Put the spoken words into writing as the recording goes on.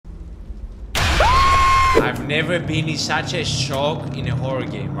I've never been in such a shock in a horror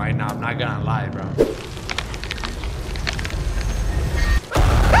game right now. I'm not gonna lie, bro.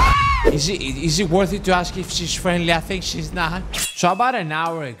 Is it worth it to ask if she's friendly? I think she's not. So about an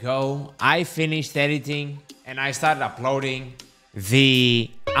hour ago, I finished editing and I started uploading the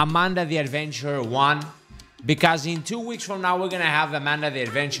Amanda the Adventurer 1, because in 2 weeks from now, we're gonna have Amanda the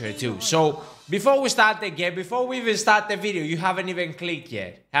Adventurer 2. So before we start the game, before we even start the video, you haven't even clicked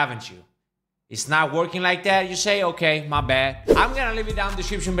yet, haven't you? It's not working like that. You say, okay, my bad. I'm gonna leave it down in the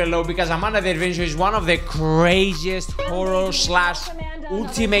description below, because Amanda the Adventurer is one of the craziest horror slash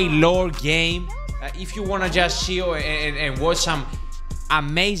ultimate lore game. If you wanna just chill and watch some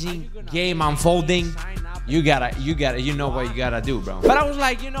amazing game unfolding, you know what you gotta do, bro. But I was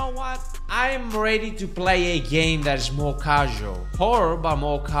like, you know what? I'm ready to play a game that is more casual. Horror, but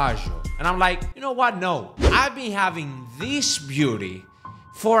more casual. And I'm like, you know what? No. I've been having this beauty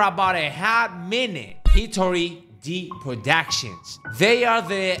for about a hot minute. History D Productions. They are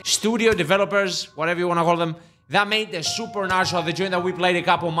the studio developers, whatever you want to call them, that made the Supernatural, the joint that we played a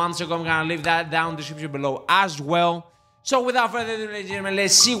couple months ago. I'm gonna leave that down in the description below as well. So without further ado, ladies and gentlemen,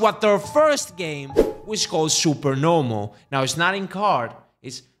 let's see what their first game, which is called Supernormal. Now, it's not in card,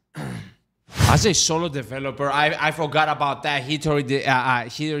 it's... As a solo developer, I forgot about that. History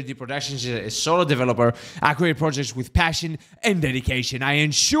D Productions is a solo developer. I create projects with passion and dedication. I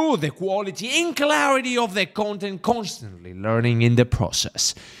ensure the quality and clarity of the content, constantly learning in the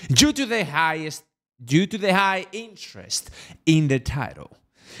process. Due to the high interest in the title,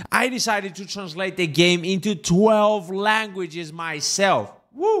 I decided to translate the game into 12 languages myself.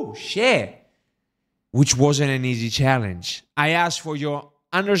 Woo, shit. Which wasn't an easy challenge. I asked for your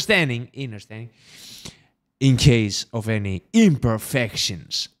understanding in case of any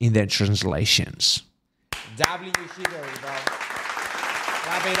imperfections in the translations. W Hillary, bro.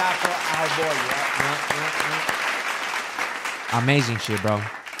 Clap it up for our boy. Yeah. Amazing shit, bro.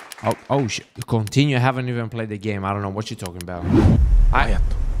 Oh shit. Continue. I haven't even played the game. I don't know what you're talking about. Wyatt,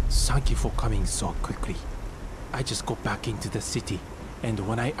 thank you for coming so quickly. I just got back into the city, and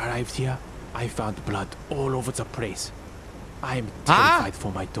when I arrived here, I found blood all over the place. I am terrified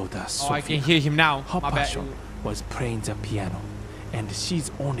for my daughter, Sophia. Oh, I can hear him now. Her passion was playing the piano, and she's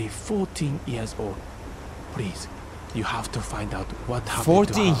only 14 years old. Please, you have to find out what happened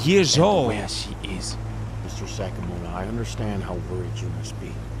 14 to her years and old. where she is. Mr. Sakamoto, I understand how worried you must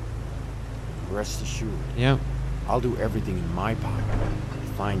be. Rest assured, Yeah. I'll do everything in my power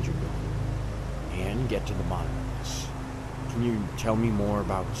to find your daughter and get to the bottom of this. Can you tell me more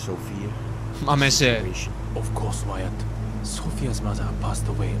about Sophia? Of course, Wyatt. Sophia's mother passed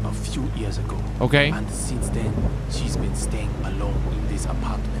away a few years ago. Okay. And since then, she's been staying alone in this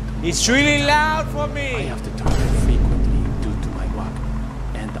apartment. It's really loud for me. I have to travel frequently due to my work,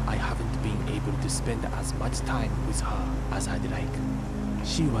 and I haven't been able to spend as much time with her as I'd like.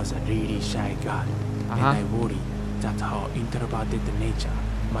 She was a really shy girl, and I worry that her introverted nature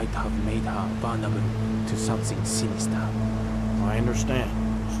might have made her vulnerable to something sinister. I understand,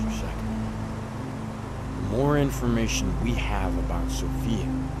 Mr. Sakamoto. The more information we have about Sophia,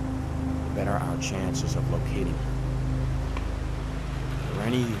 the better our chances of locating her. Are there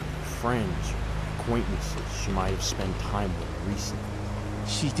any friends or acquaintances she might have spent time with recently?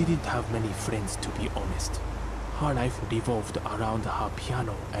 She didn't have many friends, to be honest. Her life revolved around her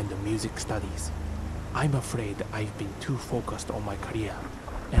piano and music studies. I'm afraid I've been too focused on my career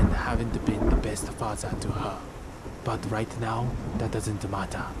and haven't been the best father to her. But right now, that doesn't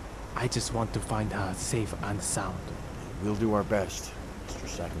matter. I just want to find her safe and sound. We'll do our best, Mr.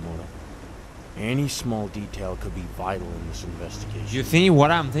 Sakamoto. Any small detail could be vital in this investigation. You think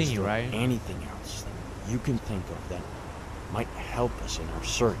what I'm thinking, right? Anything else that you can think of that might help us in our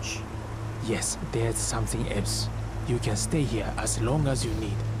search. Yes, there's something else. You can stay here as long as you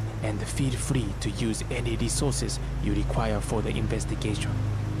need, and feel free to use any resources you require for the investigation.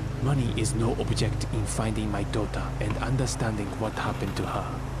 Money is no object in finding my daughter and understanding what happened to her.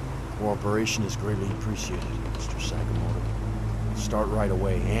 Cooperation is greatly appreciated, Mr. Sakamoto. We'll start right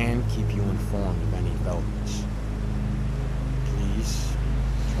away and keep you informed of any developments. Please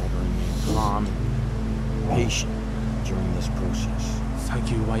try to remain calm and patient during this process.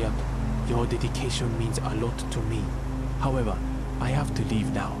 Thank you, Wyatt. Your dedication means a lot to me. However, I have to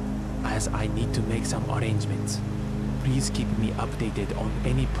leave now, as I need to make some arrangements. Please keep me updated on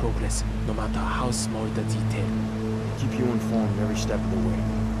any progress, no matter how small the detail. Keep you informed every step of the way.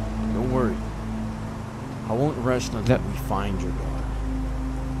 Don't worry. I won't rest until we find your daughter.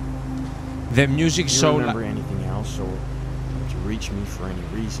 The music If you so remember anything else or to reach me for any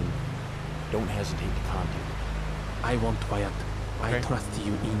reason, don't hesitate to contact me. I won't, Wyatt. I trust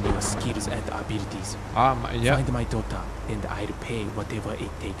you in your skills and abilities. Yeah. Find my daughter, and I'll pay whatever it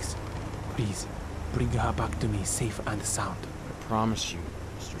takes. Please, bring her back to me safe and sound. I promise you,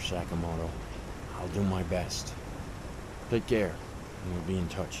 Mr. Sakamoto, I'll do my best. Take care, and we'll be in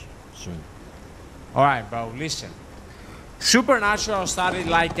touch soon. All right, bro. Listen. Supernatural started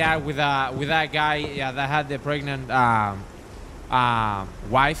like that with that guy that had the pregnant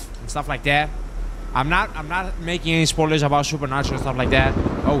wife and stuff like that. I'm not making any spoilers about Supernatural and stuff like that.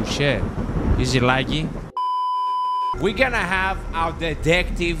 Oh shit. Is it laggy? We're gonna have our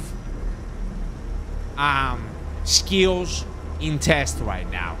detective skills in test right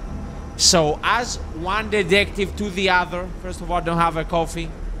now. So as one detective to the other, first of all, don't have a coffee.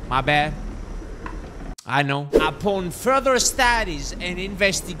 My bad. I know. Upon further studies and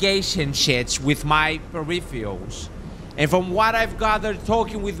investigation shits with my peripherals, and from what I've gathered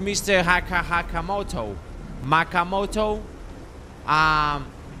talking with Mr. Makamoto,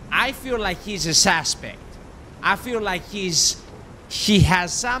 I feel like he's a suspect. I feel like he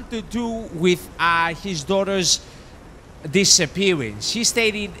has something to do with his daughter's disappearance. She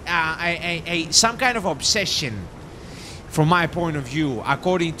stated some kind of obsession, from my point of view,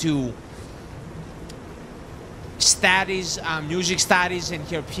 according to studies, music studies, and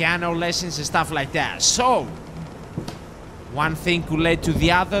her piano lessons and stuff like that. So one thing could lead to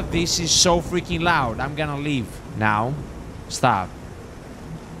the other. This is so freaking loud. I'm gonna leave now. Stop.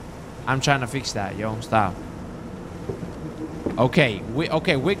 I'm trying to fix that, yo. Stop. Okay,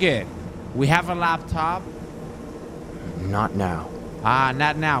 we're good. We have a laptop. Not now.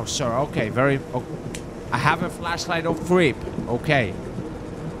 Not now, sir. Okay, I have a flashlight of FRIP. Okay.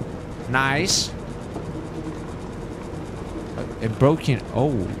 Nice. A broken...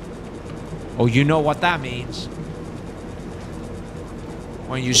 Oh, you know what that means.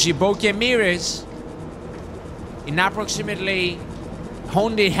 When you see broken mirrors in approximately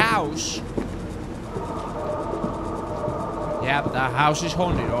haunted house. Yep, the house is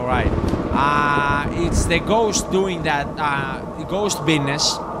haunted, alright. It's the ghost doing that, ghost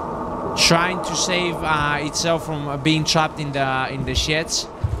business. Trying to save itself from being trapped in the sheds.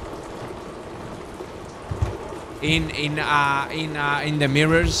 In the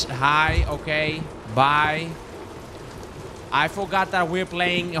mirrors. Hi, okay, bye. I forgot that we're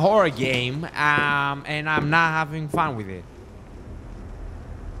playing a horror game, and I'm not having fun with it.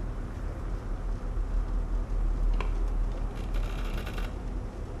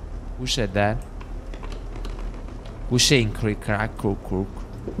 Who said that? Who's saying crick crack crook crook?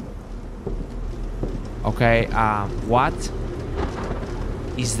 Okay, what?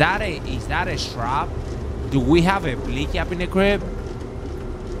 Is that a strap? Do we have a blicky up in the crib?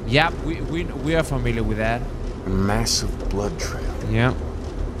 Yep, we are familiar with that. A massive blood trail. Yep.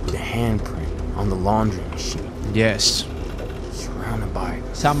 With a handprint on the laundry machine. Yes. Surrounded by...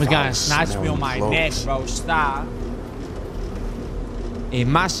 Someone's gonna snatch me on my neck, bro. Stop. A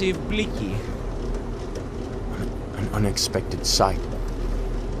massive blicky. An unexpected sight.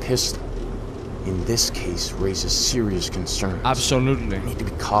 Pistol. In this case, raises serious concerns. Absolutely. We need to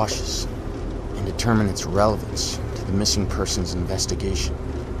be cautious and determine its relevance to the missing person's investigation.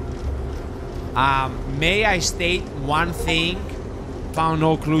 May I state one thing? Found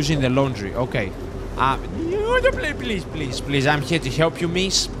no clues in the laundry. Okay. Please. I'm here to help you,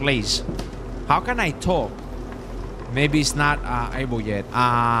 miss. Please. How can I talk? Maybe it's not able yet.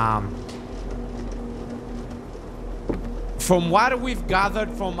 From what we've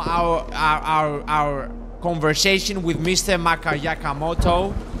gathered from our conversation with Mr.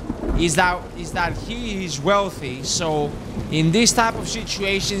 Yakamoto, is that he is wealthy. So in this type of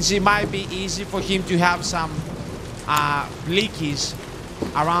situations, it might be easy for him to have some blickies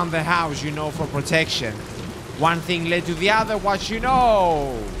around the house, you know, for protection. One thing led to the other, what you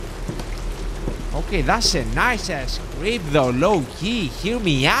know. Okay, that's a nice ass crib though, low key. Hear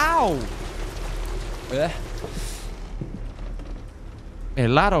me out. A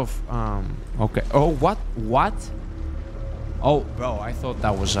lot of okay. Oh, what? Oh, bro, I thought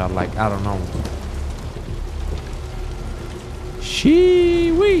that was like, I don't know.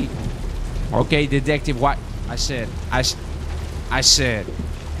 Shee-wee. Okay, detective, what? I said.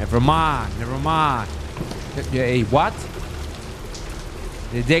 Never mind. Hey, what?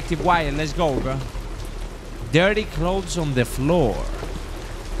 Detective Wyatt, let's go, bro. Dirty clothes on the floor.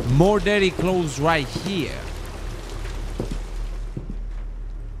 More dirty clothes right here.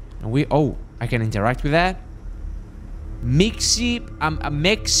 And I can interact with that.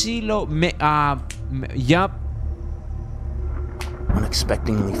 Yup.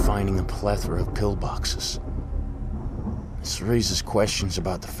 Unexpectedly finding a plethora of pillboxes. This raises questions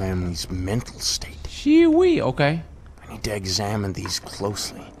about the family's mental state. Shee-wee, okay. I I need to examine these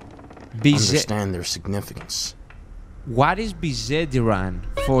closely. Understand their significance. What is Bizediran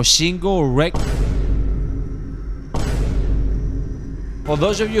for single rec? For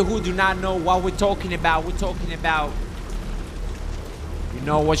those of you who do not know what we're talking about, you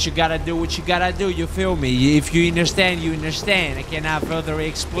know what you gotta do, you feel me? If you understand, you understand. I cannot further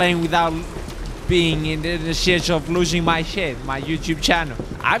explain without being in the shit of losing my shit, my YouTube channel.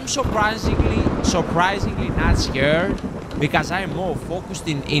 I'm surprisingly not scared because I'm more focused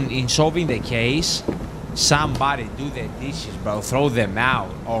in solving the case. Somebody do the dishes, bro. Throw them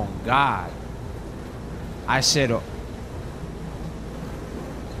out. Oh, God. I said...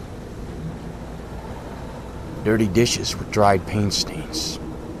 Dirty dishes with dried paint stains.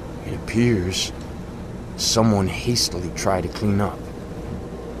 It appears someone hastily tried to clean up.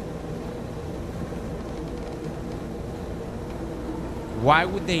 Why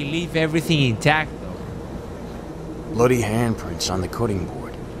would they leave everything intact, though? Bloody handprints on the cutting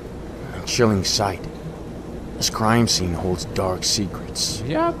board. A chilling sight. This crime scene holds dark secrets.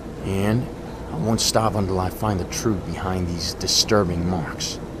 Yep. And I won't stop until I find the truth behind these disturbing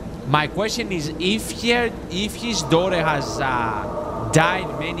marks. My question is, if his daughter has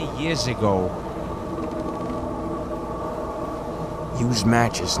died many years ago... Use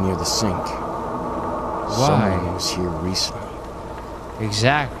matches near the sink. Why? Someone was here recently.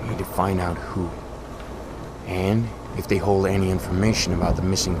 Exactly. I need to find out who. And if they hold any information about the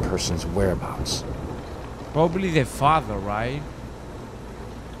missing person's whereabouts. Probably the father, right?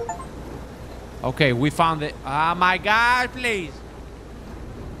 Okay, we found it. Oh my God, please.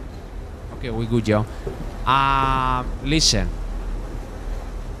 Okay, we good, yo. Listen.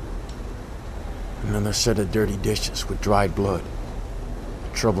 Another set of dirty dishes with dried blood.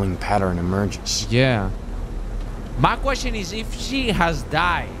 A troubling pattern emerges. Yeah. My question is, if she has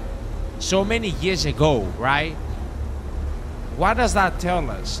died so many years ago, right? What does that tell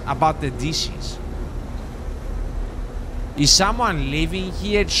us about the dishes? Is someone living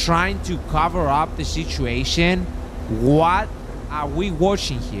here trying to cover up the situation? What are we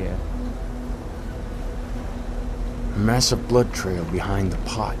watching here? A massive blood trail behind the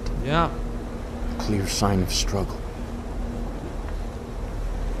pot. Yeah. A clear sign of struggle.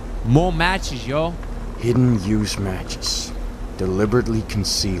 More matches, yo. Hidden use matches. Deliberately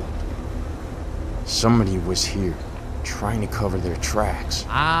concealed. Somebody was here, trying to cover their tracks.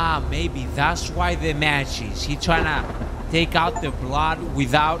 Ah, maybe that's why the matches. He trying to take out the blood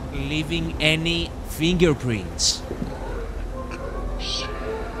without leaving any fingerprints.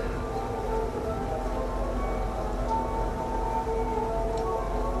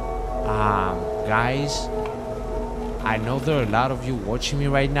 Guys, I know there are a lot of you watching me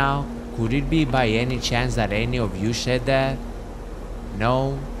right now. Could it be by any chance that any of you said that?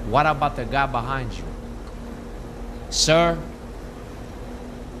 No? What about the guy behind you? Sir?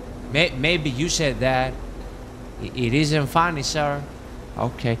 Maybe you said that. It isn't funny, sir.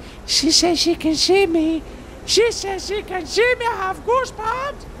 Okay. She says she can see me. She says she can see me. I have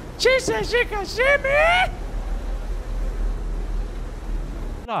goosebumps. She says she can see me.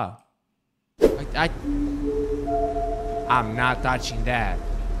 No. I'm not touching that.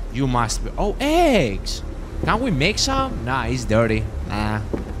 You must be. Oh, eggs. Can we make some? Nah, it's dirty. Nah.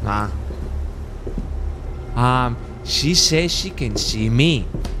 She says she can see me.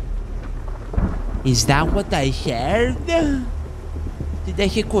 Is that what I heard? Did I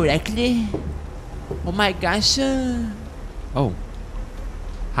hear correctly? Oh my gosh. Oh.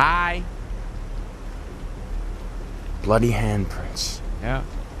 Hi. Bloody handprints. Yeah.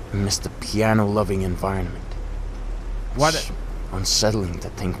 Amidst the piano-loving environment. What? It's unsettling to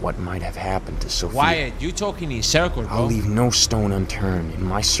think what might have happened to Sophia. Wyatt, you talking in circles, bro. I'll leave no stone unturned in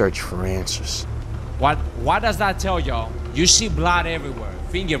my search for answers. What does that tell y'all? You see blood everywhere.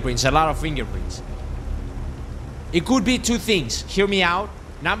 Fingerprints, a lot of fingerprints. It could be two things. Hear me out.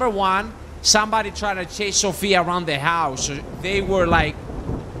 Number one, somebody tried to chase Sophia around the house. So they were like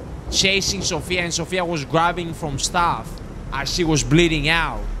chasing Sophia, and Sophia was grabbing from stuff as she was bleeding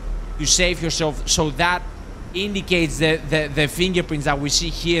out to save herself. So that indicates the fingerprints that we see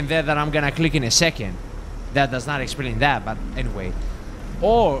here and there that I'm gonna click in a second. That does not explain that, but anyway.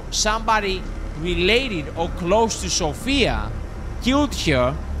 Or somebody related or close to Sophia killed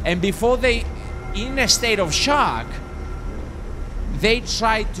her, and before they, in a state of shock, they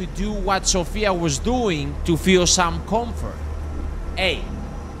tried to do what Sophia was doing to feel some comfort. Hey,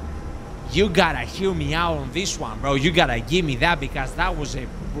 you gotta hear me out on this one, bro. You gotta give me that, because that was a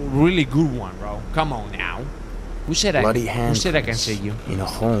really good one, bro. Come on now. Who said I can say you? In a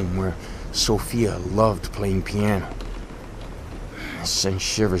home where Sophia loved playing piano. It sends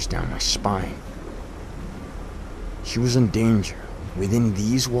shivers down my spine. She was in danger. Within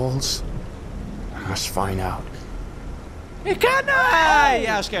these walls? I must find out. Can I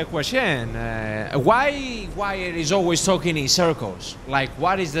ask a question? Why Wyatt is always talking in circles? Like,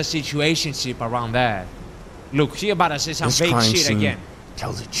 what is the situationship around that? Look, he about to say some This fake crime shit scene again.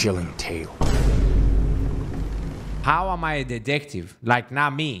 tells a chilling tale. How am I a detective? Like,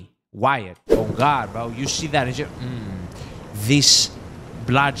 not me. Wyatt. Oh God, bro. You see that? This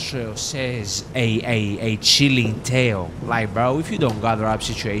blood trail says a chilling tale. Like, bro, if you don't gather up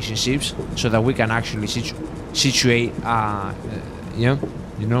situationships so that we can actually situate, you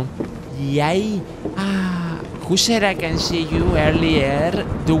know? Yay. Who said I can see you earlier?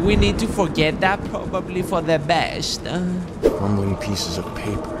 Do we need to forget that? Probably for the best. Crumbling pieces of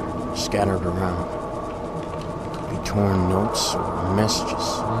paper scattered around. Could be torn notes or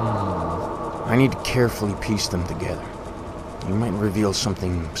messages. I need to carefully piece them together. You might reveal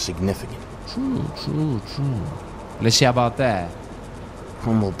something significant. True. Let's see about that.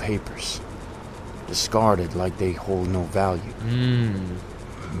 Crumbled papers. Discarded like they hold no value.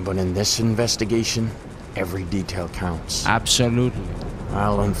 But in this investigation, every detail counts. Absolutely.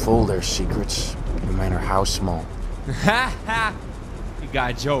 I'll unfold their secrets, no matter how small. You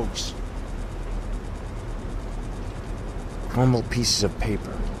got jokes. Crumbled pieces of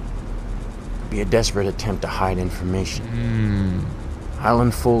paper. Could be a desperate attempt to hide information. I'll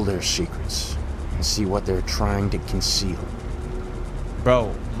unfold their secrets and see what they're trying to conceal.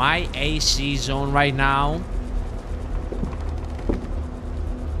 Bro, my AC zone right now,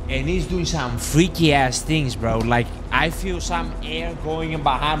 and he's doing some freaky ass things, bro. Like, I feel some air going in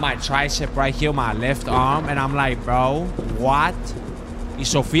behind my tricep right here, my left arm, and I'm like, bro, what? Is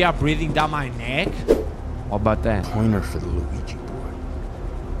Sophia breathing down my neck? What about that? Pointer for the Luigi board.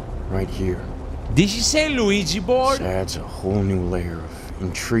 Right here. Did she say Luigi board? This adds a whole new layer of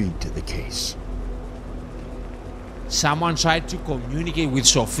intrigue to the case. Someone tried to communicate with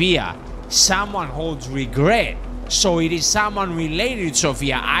Sophia. Someone holds regret. So it is someone related to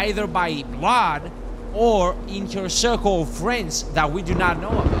Sophia, either by blood or in her circle of friends that we do not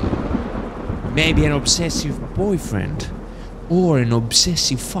know about. Maybe an obsessive boyfriend or an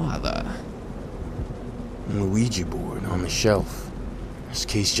obsessive father. Luigi board on the shelf. This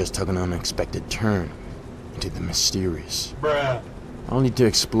case just took an unexpected turn into the mysterious. I'll need to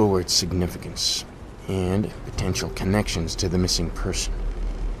explore its significance and potential connections to the missing person.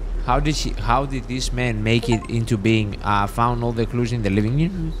 How did this man make it into being found all the clues in the living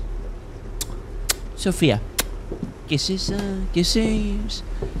room? Sophia. Kisses.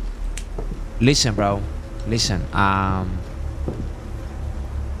 Listen, bro. Listen.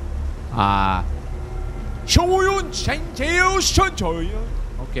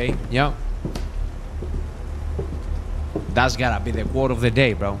 Okay, yeah. That's gotta be the quote of the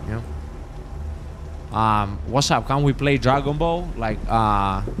day, bro. Yeah. What's up? Can we play Dragon Ball? Like,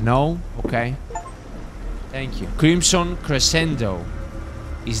 no? Okay. Thank you. Crimson Crescendo.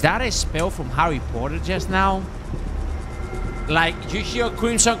 Is that a spell from Harry Potter just now? Like, you hear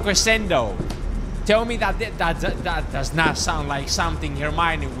Crimson Crescendo. Tell me that does not sound like something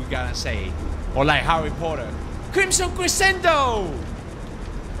Hermione would gonna say. Or like Harry Potter. Crimson Crescendo!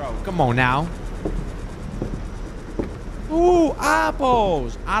 Bro, come on now. Ooh,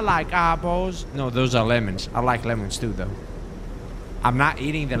 apples! I like apples. No, those are lemons. I like lemons too, though. I'm not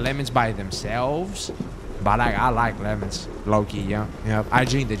eating the lemons by themselves, but I like lemons. Low-key, yeah. I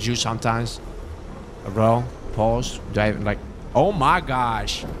drink the juice sometimes. Bro, pause. Do I even like... Oh my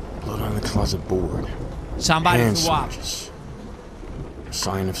gosh. Blood on the closet board. Somebody Hand threw up. smudges. A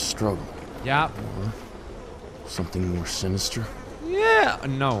sign of struggle. Yep. Or something more sinister. Yeah.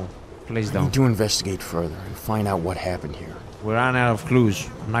 No. Please I don't. need to investigate further and find out what happened here. We're running out of clues.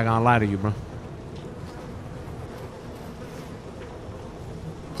 I'm not gonna lie to you, bro.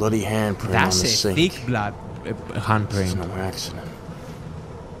 Bloody handprint on the That's a sink. thick blood It's handprint. no accident.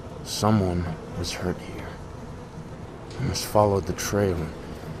 Someone was hurt here. I must follow the trail and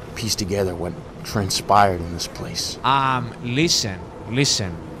piece together what transpired in this place. Listen.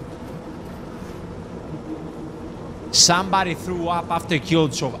 Somebody threw up after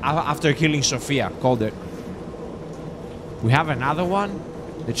killing Sophia. Called it. We have another one?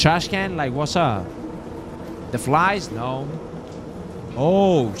 The trash can? Like, what's up? The flies? No.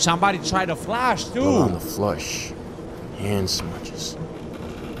 Oh, somebody tried to flash too. Blood on the flush. Hand smudges.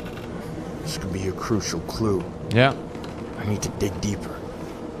 This could be a crucial clue. Yeah. I need to dig deeper.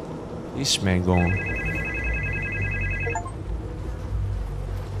 This man going.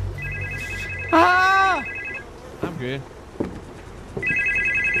 Ah! I'm good.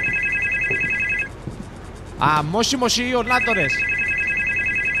 Moshi Moshi Ornatores.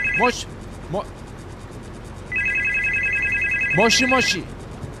 Μόσι, μόσι.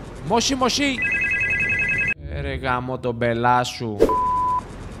 Μόσι, μόσι. Ρε γάμο τον μπελά σου.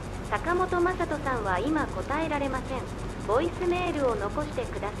 Sakamoto Masato-san wa ima kotaeraremasen. Voice mail o nokoshite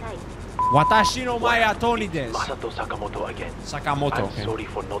kudasai. Watashi no mae atoni desu. Masato Sakamoto again. Sakamoto. I'm sorry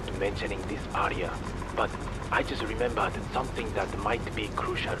for not mentioning this earlier, but I just remembered something that might be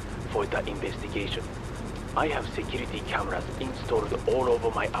crucial for the investigation. I have security cameras installed all over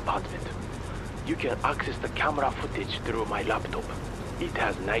my apartment. You can access the camera footage through my laptop. It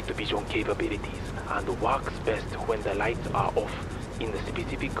has night vision capabilities and works best when the lights are off in the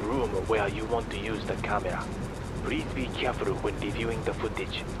specific room where you want to use the camera. Please be careful when reviewing the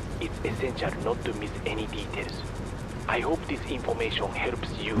footage. It's essential not to miss any details. I hope this information helps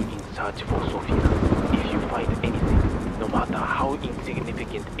you in search for Sophia. If you find anything, no matter how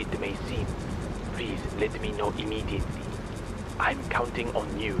insignificant it may seem, please let me know immediately. I'm counting on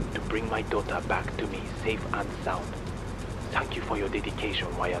you to bring my daughter back to me safe and sound. Thank you for your dedication,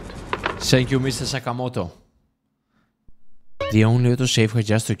 Wyatt. Thank you, Mr. Sakamoto. The only auto save has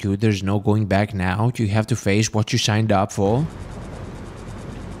just occurred. There's no going back now. You have to face what you signed up for.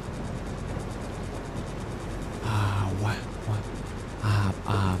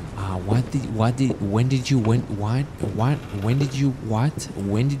 When did you, what?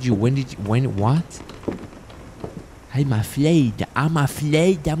 I'm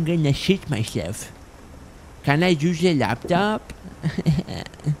afraid I'm gonna shit myself. Can I use the laptop?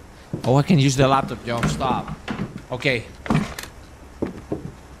 Oh, I can use the laptop, yo, stop. Okay.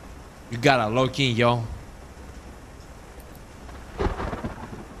 You gotta log in, yo.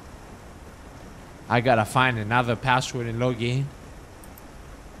 I gotta find another password and log in.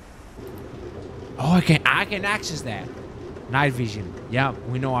 Oh, I can access that. Night vision. Yeah,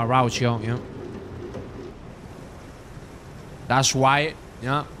 we know our routes, yo. Yeah. That's why,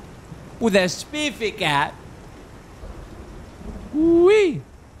 yeah. With a spiffy cat. Wee.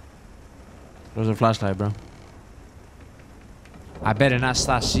 There's a flashlight, bro. I better not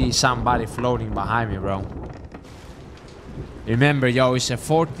start see somebody floating behind me, bro. Remember, yo, it's a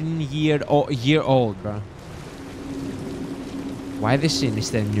 14-year-old, bro. Why the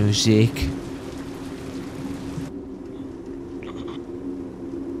sinister music?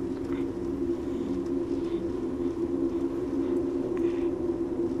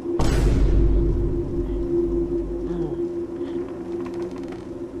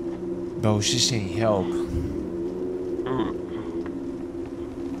 Bro, she's saying help.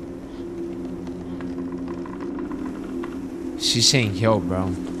 She's saying help,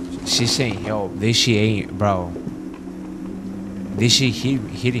 bro. She's saying help. This shit ain't, bro. This shit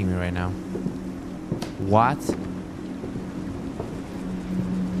hitting me right now. What?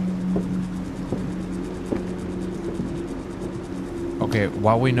 Okay,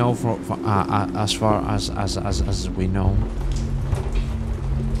 what we know from as far as we know,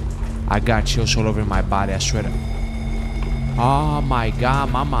 I got chills all over my body. I swear. Oh my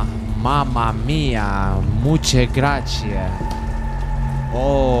God, mamma mia, muchas gracias.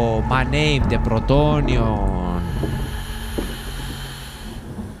 Oh, my name, the Protonyon.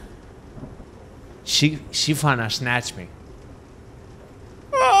 She finna snatch me.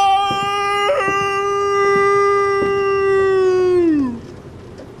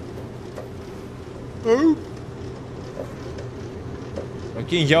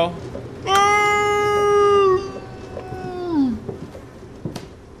 Looking, yo.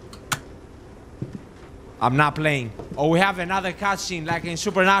 I'm not playing. Oh, we have another cutscene like in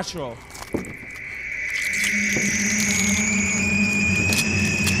Supernatural.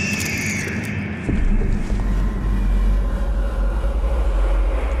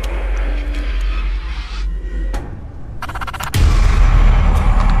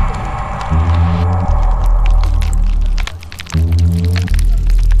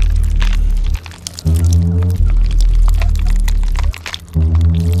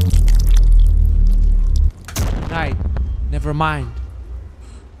 Never mind.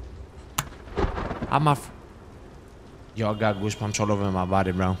 Yo, I got goosebumps all over my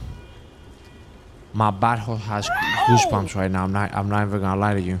body, bro. My butthole has goosebumps right now. I'm not even gonna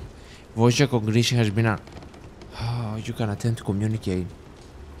lie to you. Voice recognition has been oh, you can attempt to communicate.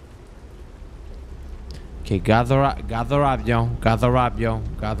 Okay, gather up, yo. Gather up, yo.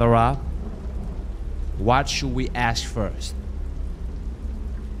 Gather up. What should we ask first?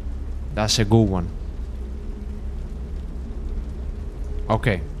 That's a good one.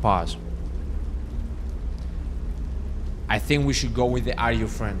 Okay, pause. I think we should go with the "Are you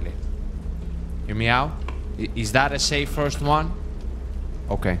friendly?" Hear me out? Is that a safe first one?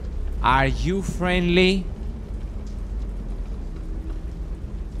 Okay. Are you friendly?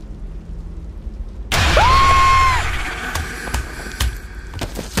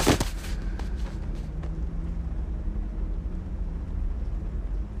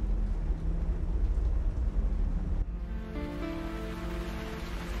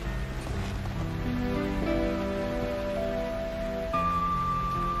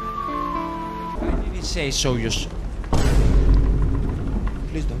 didn't say so yourself.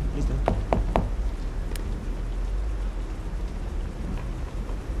 Please don't, please don't.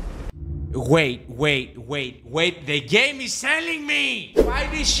 Wait. The game is selling me! Why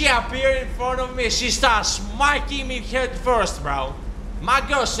did she appear in front of me? She starts smiting me head first, bro. My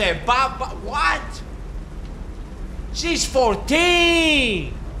girl said, Baba, what? She's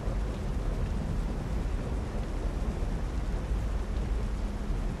 14!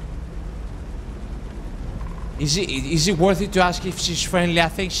 Is it worth it to ask if she's friendly? I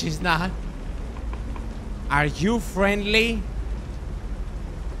think she's not. Are you friendly?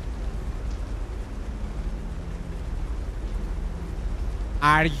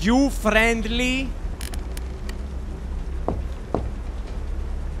 Are you friendly?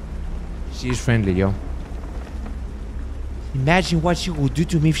 She's friendly, yo. Imagine what she would do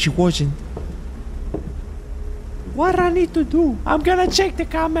to me if she wasn't. What I need to do? I'm gonna check the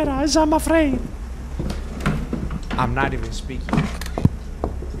cameras, I'm afraid. I'm not even speaking.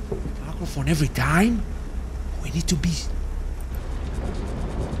 Microphone every time? We need to be...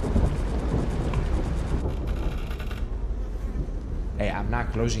 Hey, I'm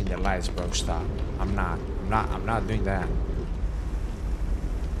not closing the lights, bro. Stop. I'm not doing that.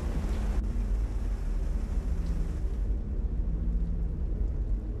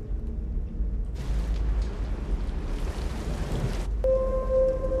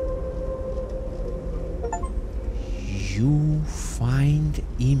 You find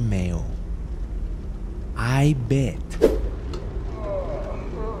email. I bet.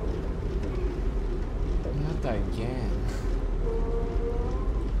 Not again.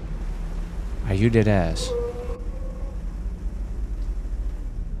 Are you dead ass?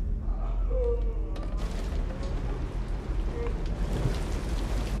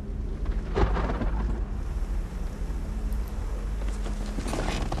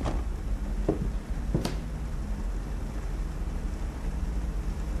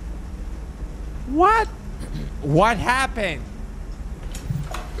 What? What happened?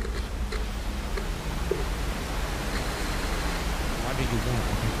 What did you want?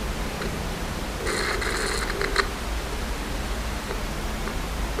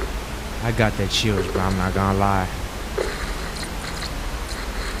 I got that chills, bro. I'm not gonna lie.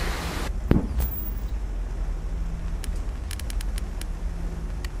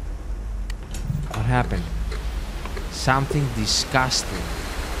 What happened? Something disgusting.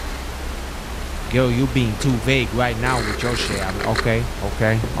 Yo, you being too vague right now with your shit. Okay.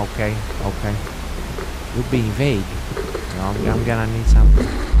 You being vague. No, I'm gonna need something.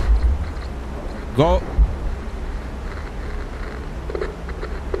 Go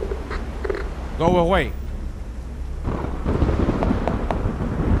away.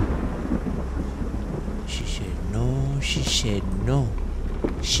 She said no. She said no.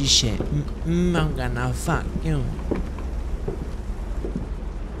 She said, I'm gonna fuck you.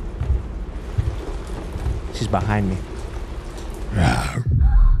 She's behind me.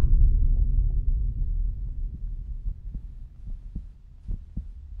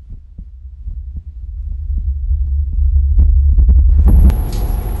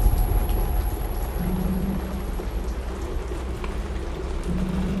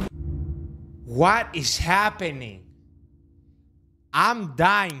 What is happening? I'm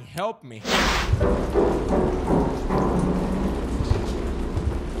dying. Help me.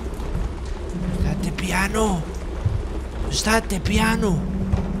 Piano. Start the piano.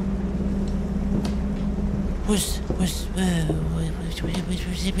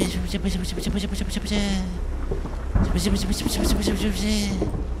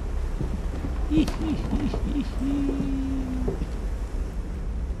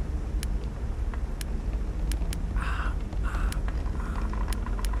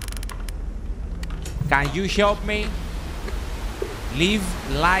 Can you help me? Leave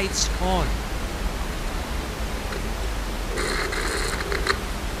lights on.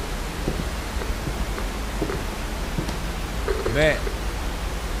 Bet.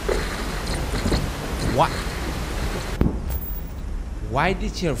 What? Why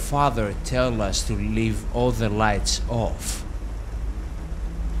did your father tell us to leave all the lights off?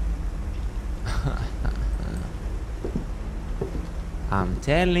 I'm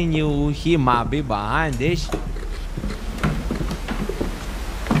telling you, he might be behind this.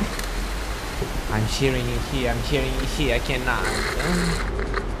 I'm hearing it here, I cannot.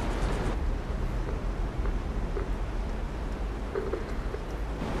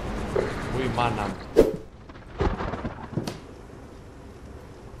 Manam.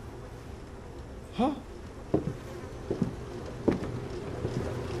 Huh?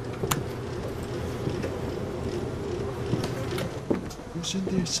 Wasn't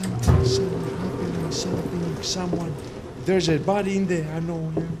there something happening? something, someone. There's a body in there, I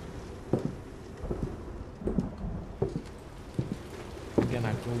know, yeah. I'm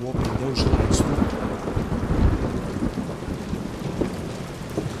gonna go open those lights too.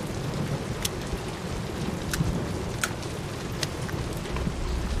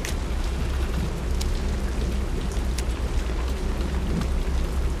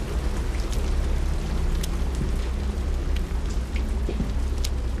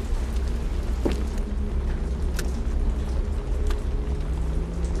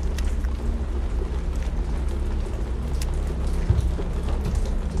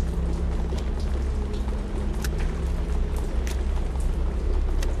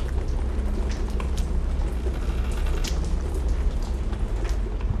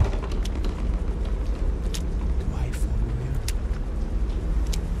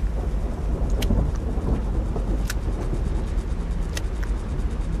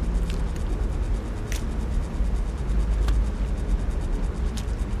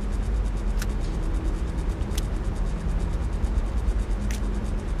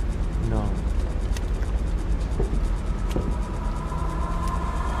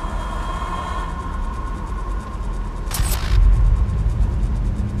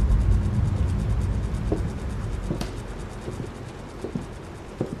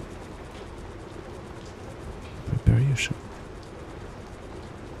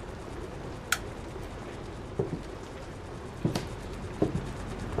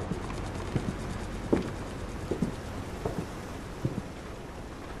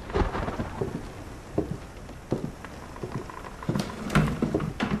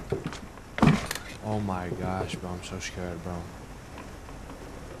 Oh my gosh, bro, I'm so scared, bro.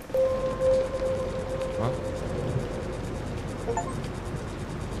 What?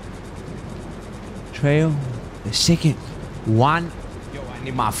 Trail, the second one. Yo, I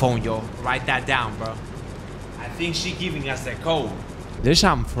need my phone, yo. Write that down, bro. I think she giving us the code. There's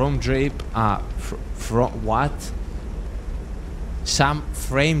some from drape, from what? Some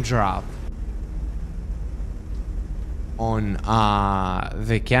frame drop on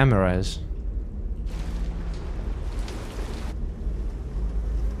the cameras.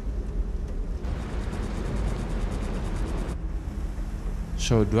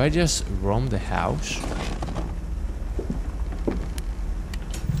 So do I just roam the house?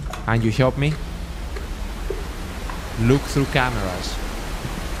 Can you help me? Look through cameras.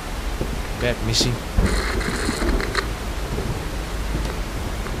 Bed missing.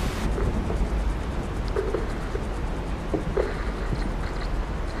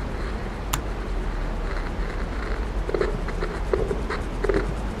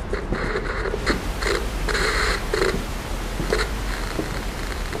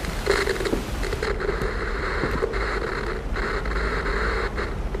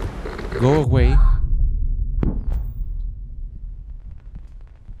 Go away.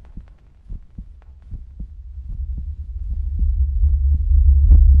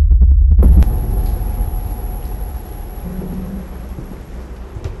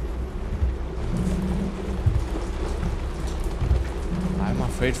 I'm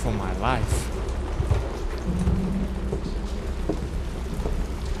afraid for my life.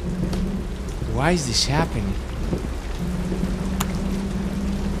 Why is this happening?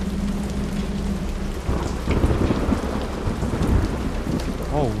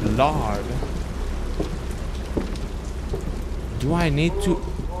 Oh Lord. Do I need to?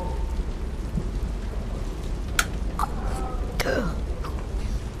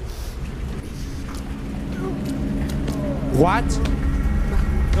 What?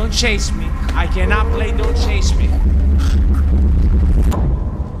 Don't chase me. I cannot play Don't Chase Me.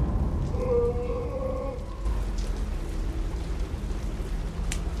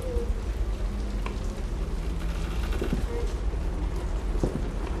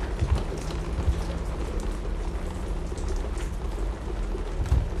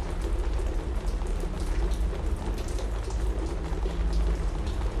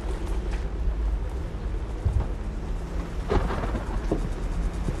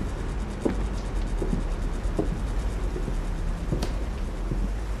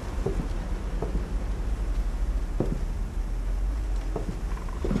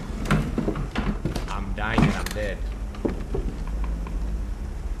 Dead.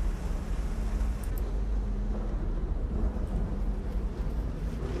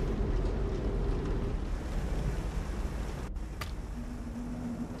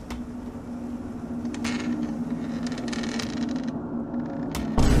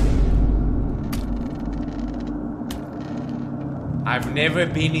 I've never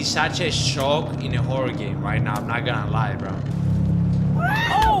been in such a shock in a horror game right now. I'm not gonna lie, bro.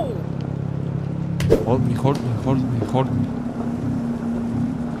 Oh! Hold me, hold me, hold me, hold me.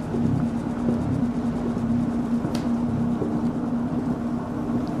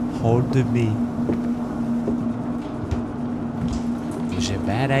 Hold me. It was a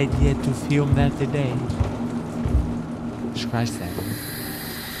bad idea to film that today. Scratch that.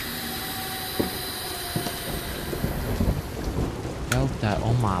 Delta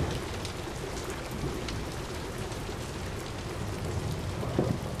Omab.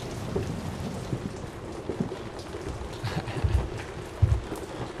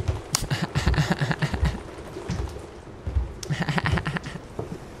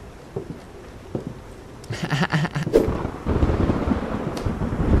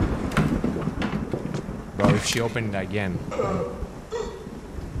 Bro, if she opened it again.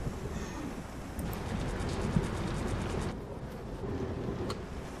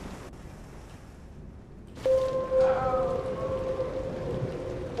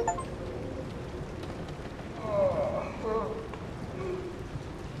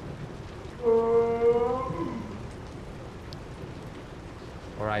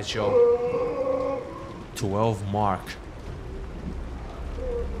 Alright, Joe. 12 mark.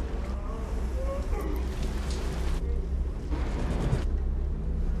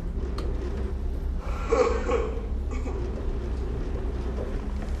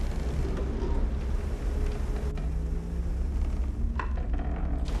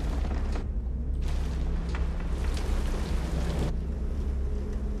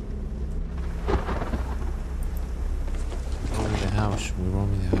 We're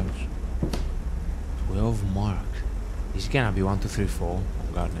roaming the house. 12 mark. Is it gonna be 1, 2, 3, 4? Oh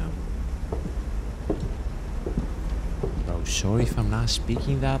god, no. Bro, sorry if I'm not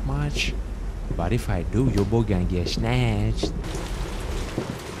speaking that much, but if I do, your boy gonna get snatched.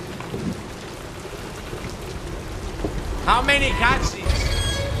 How many cutscenes?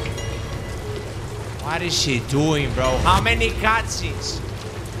 What is she doing, bro? How many cutscenes?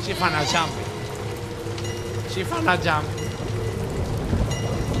 She found out jumping. She found out jumping.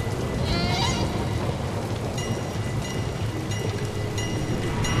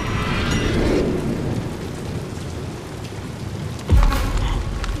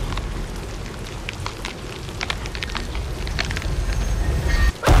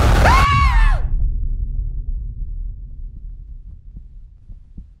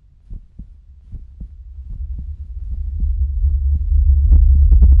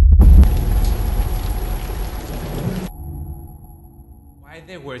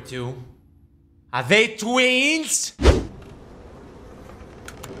 They were two. Are they twins?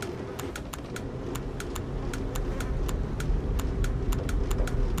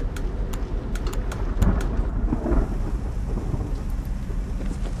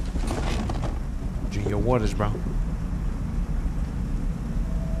 Drink your waters, bro.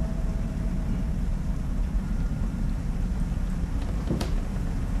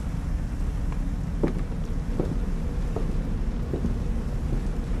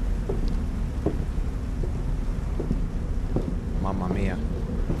 Mamma mia.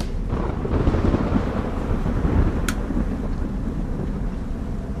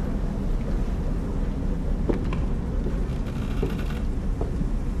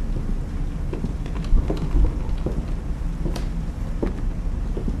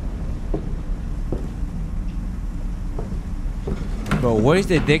 Bro, where's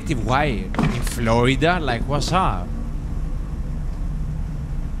Detective Wyatt? In Florida? Like, what's up?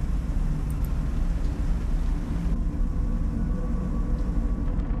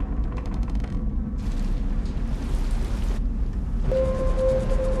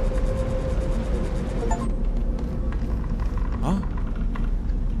 Huh?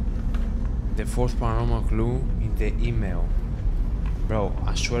 The fourth paranormal clue in the email. Bro,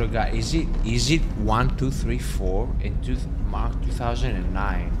 I swear to God, is it 1, 2, 3, 4 in March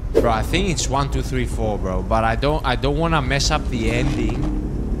 2009? Bro, I think it's 1, 2, 3, 4, bro. But I don't want to mess up the ending.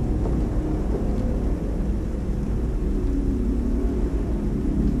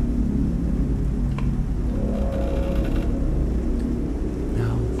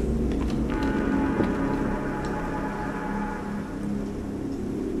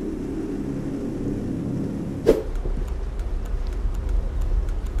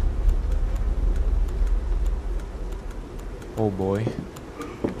 Oh boy.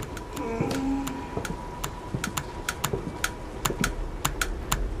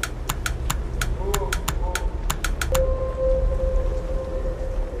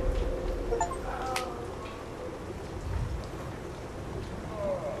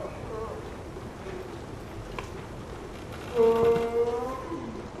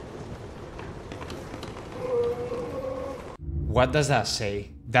 What does that say?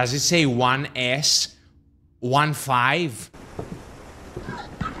 Does it say 1S 1-5.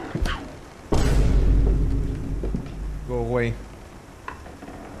 Go away.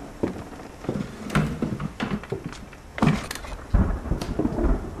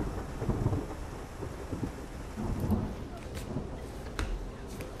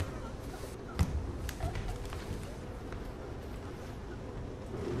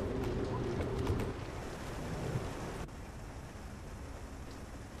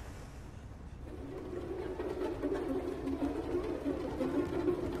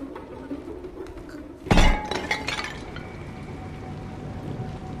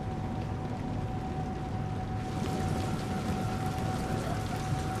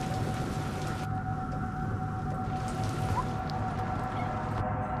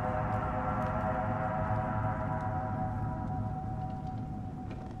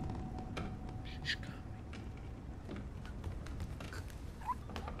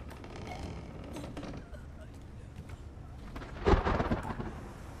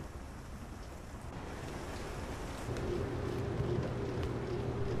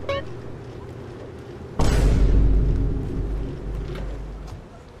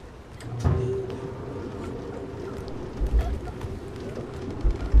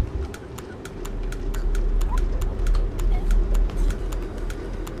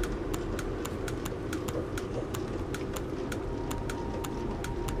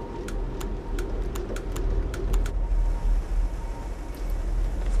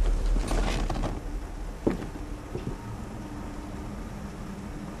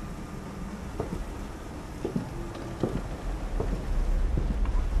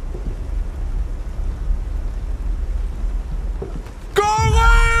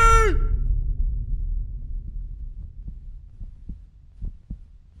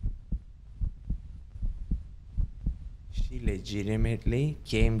 She legitimately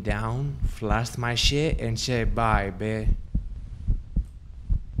came down, flashed my shit, and said bye, babe.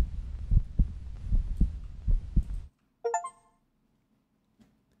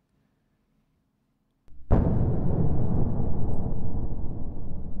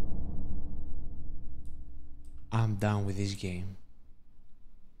 I'm done with this game.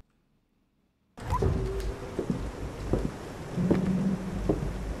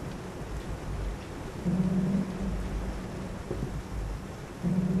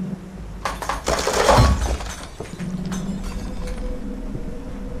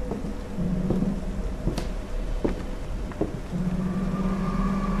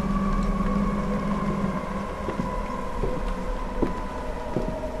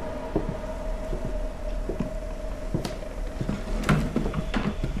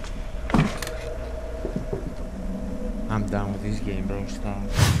 I'm done with this game, bro. Stop.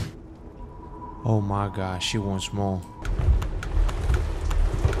 Oh my god, she wants more.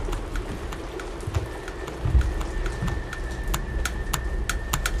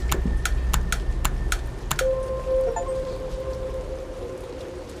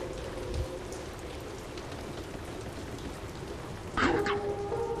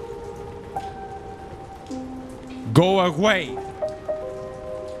 Go away.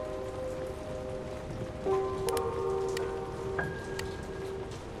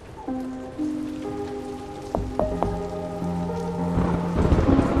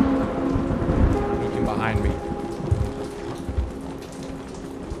 Looking behind me.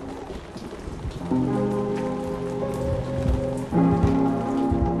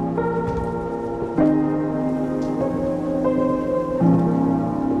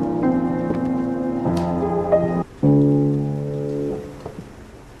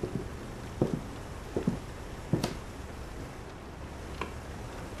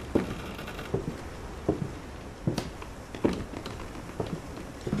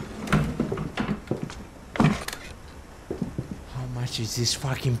 How much is this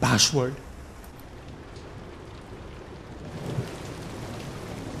fucking password?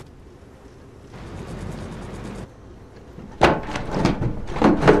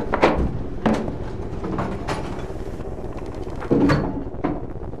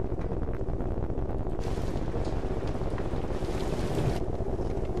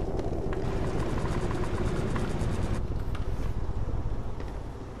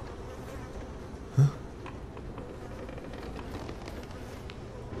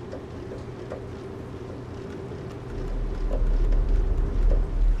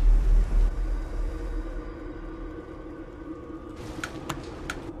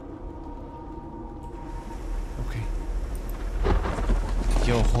 Okay.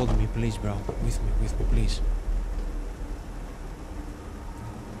 Yo, hold me, please, bro. With me, please.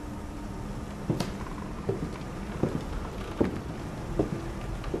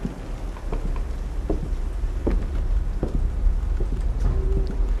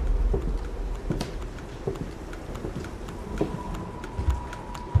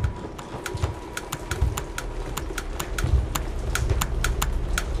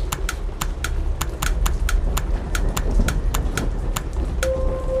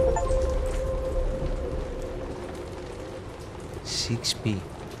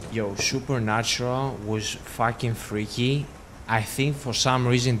 Yo, Supernatural was fucking freaky. I think for some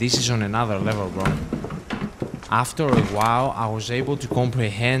reason this is on another level, bro. After a while, I was able to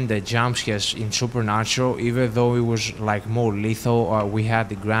comprehend the jump scares in Supernatural, even though it was like more lethal, or we had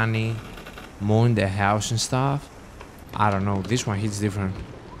the granny more in the house and stuff. I don't know, this one hits different.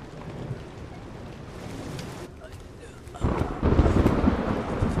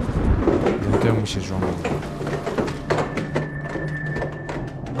 Don't tell me she's wrong.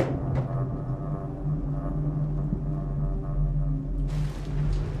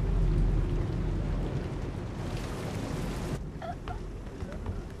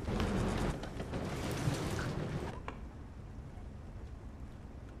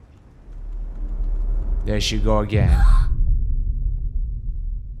 There she go again.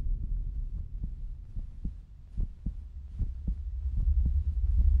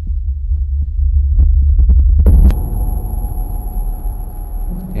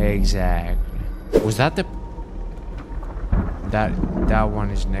 Exactly. Was that the... That one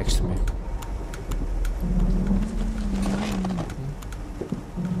is next to me.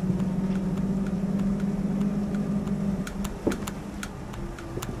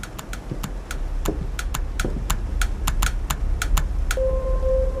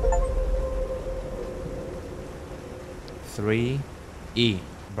 E.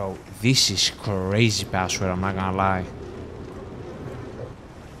 Bro, this is crazy password, I'm not gonna lie.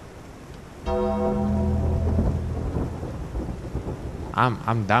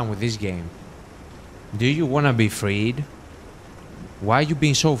 I'm done with this game. Do you wanna be freed? Why are you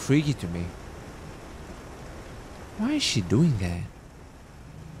being so freaky to me? Why is she doing that?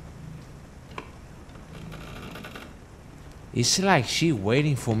 It's like she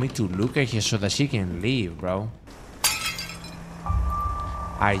waiting for me to look at her so that she can leave, bro.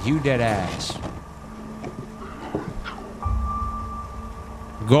 Are you dead ass?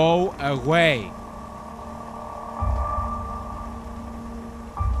 Go away.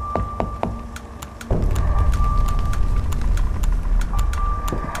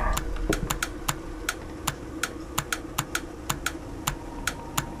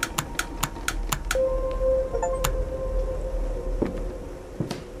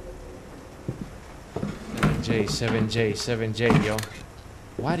 Seven J, yo.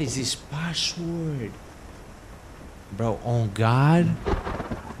 What is this password? Bro, on God?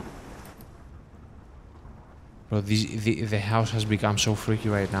 Bro, the house has become so freaky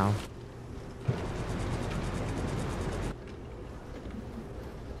right now.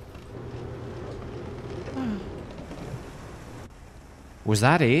 Was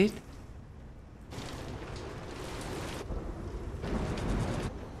that it?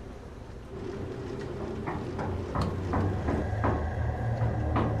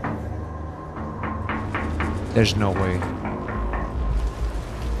 There's no way.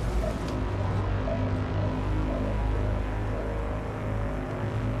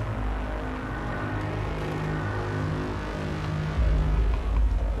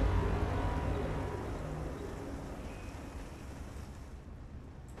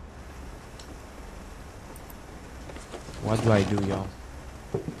 What do I do, y'all?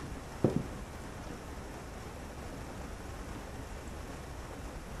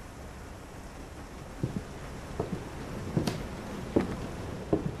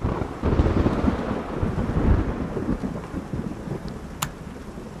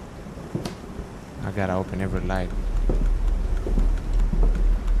 I gotta open every light.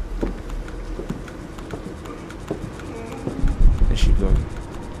 There she goes.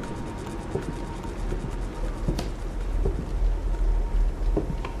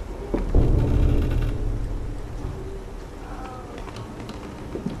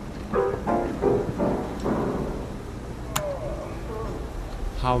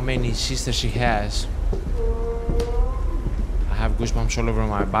 How many sisters she has? I have goosebumps all over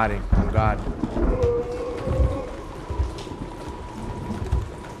my body. Oh God.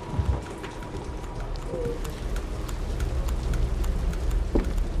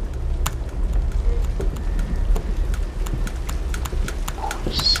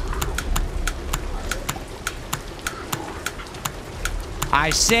 I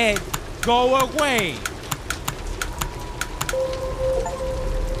said, go away.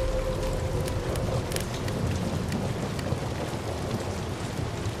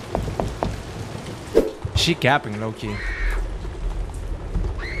 She capping low-key.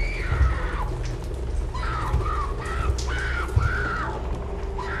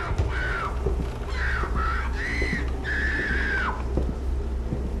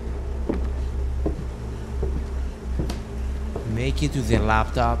 Make it to the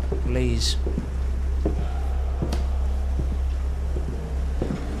laptop, please.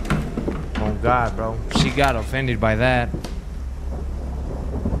 God, bro. She got offended by that.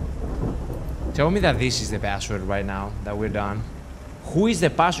 Tell me that this is the password right now, that we're done. Who is the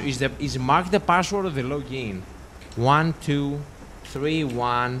password? Is Mark the password or the login? 1 2 3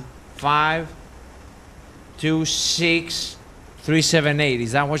 1 5 2 6 3 7 8.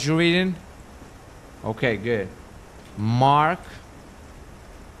 Is that what you're reading? Okay, good. Mark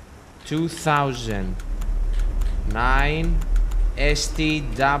 2009 STWPEJK.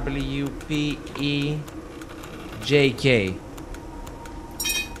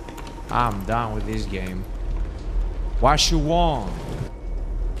 I'm done with this game. What you want?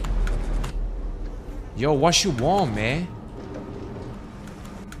 Yo, what you want, man?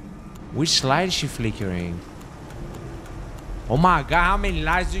 Which slide is she flickering? Oh my god, how many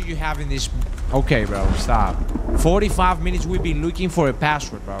lights do you have in this? Okay, bro, stop. 45 minutes we've been looking for a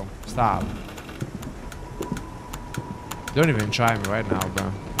password, bro. Stop. Don't even try me right now, bro.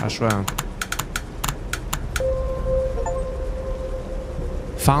 I swear.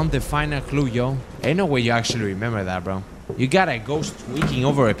 Found the final clue, yo. Ain't no way you actually remember that, bro. You got a ghost tweaking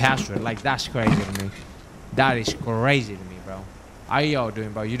over a password. Like, that's crazy to me. That is crazy to me, bro. How y'all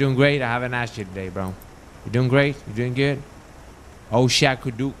doing, bro? You doing great? I haven't asked you today, bro. You doing great? You doing good? Oh shit, I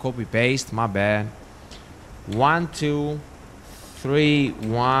could do copy paste. My bad. 1 2 3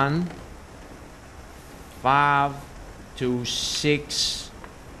 1 5 2 6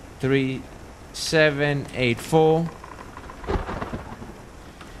 3 7 8 4.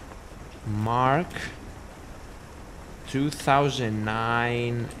 Mark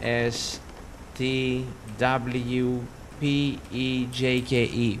 2009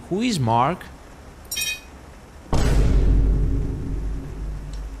 STWPEJKE. Who is Mark?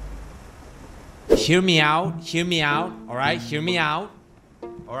 Hear me out, alright? Hear me out,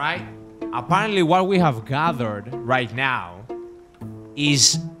 alright? Apparently what we have gathered right now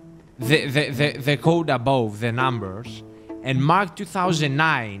is the code above, the numbers, and Mark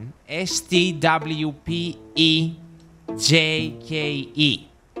 2009 STWPEJKE.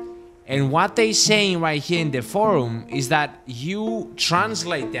 And what they saying right here in the forum is that you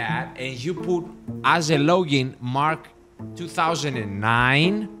translate that and you put as a login Mark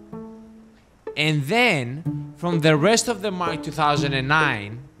 2009, and then from the rest of the Mark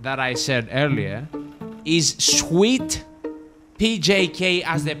 2009 that I said earlier is sweet PJK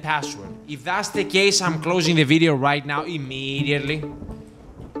as the password. If that's the case, I'm closing the video right now immediately.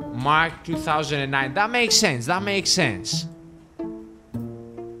 Mark 2009. That makes sense. That makes sense.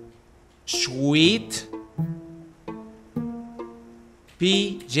 Sweet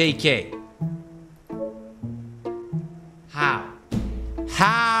PJK. How?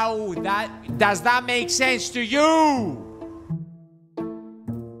 How does that make sense to you?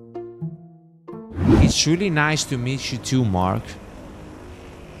 It's really nice to meet you too, Mark.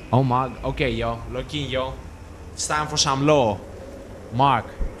 Oh my, okay, yo, look in, yo. It's time for some law. Mark,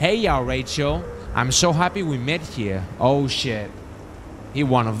 hey, y'all, Rachel. I'm so happy we met here. Oh shit, he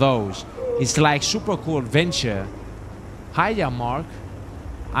one of those. It's like super cool adventure. Hiya, Mark.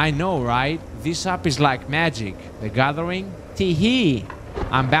 I know, right? This app is like magic. The Gathering? Tee-hee.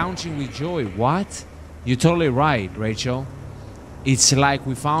 I'm bouncing with joy. What? You're totally right, Rachel. It's like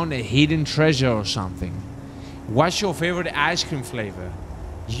we found a hidden treasure or something. What's your favorite ice cream flavor?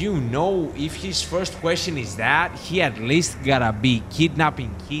 You know, if his first question is that, he at least gotta be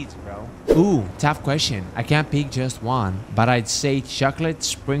kidnapping kids, bro. Ooh, tough question. I can't pick just one, but I'd say chocolate,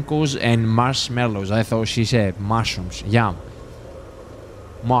 sprinkles, and marshmallows. I thought she said mushrooms. Yum.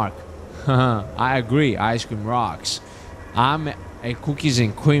 Mark. I agree. Ice cream rocks. I'm a cookies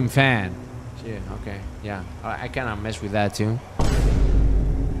and cream fan. Yeah, okay, yeah. I kinda mess with that too.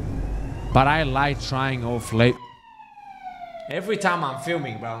 But I like trying all flavors. Every time I'm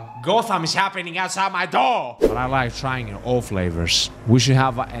filming, bro, Gotham is happening outside my door. But I like trying all flavors. We should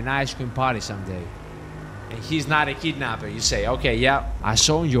have an ice cream party someday. And he's not a kidnapper. You say, okay, yeah. I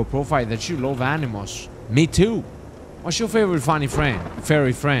saw in your profile that you love animals. Me too. What's your favorite funny friend?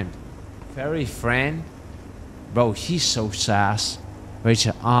 Furry friend? Furry friend? Bro, he's so sass.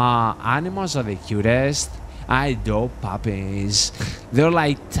 Rachel, animals are the cutest. I adore puppies. They're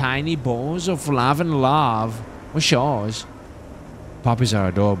like tiny balls of love and love. What's yours? Puppies are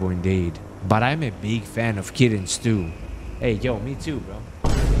adorable indeed. But I'm a big fan of kittens too. Hey, yo, me too, bro.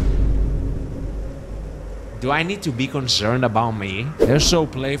 Do I need to be concerned about me? They're so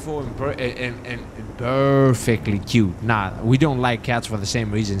playful and perfectly cute. Nah, we don't like cats for the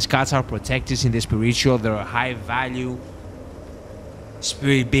same reasons. Cats are protectors in the spiritual. They're high value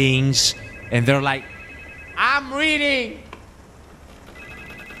spirit beings. And they're like, I'm reading!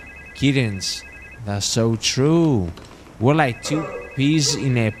 Kittens, that's so true. We're like two peas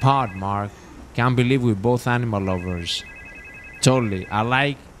in a pod, Mark. Can't believe we're both animal lovers. Totally.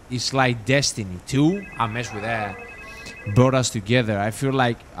 It's like destiny. Too, I mess with that. Brought us together. I feel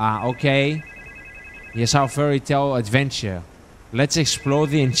like, okay. Yes, our fairy tale adventure. Let's explore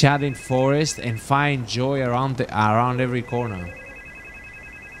the enchanted forest and find joy around every corner.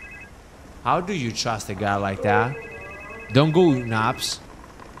 How do you trust a guy like that? Don't go naps.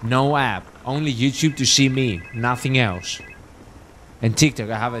 No app. Only YouTube to see me. Nothing else. And TikTok.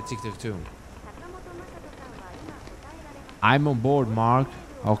 I have a TikTok too. I'm on board, Mark.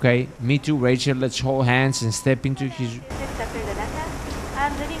 Okay. Me too, Rachel. Let's hold hands and step into his...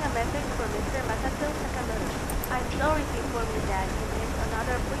 I'm leaving a message for Mr. Masato Sakamoto. I'm sorry to inform you that you missed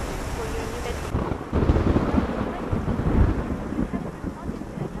another appointment for your new medical.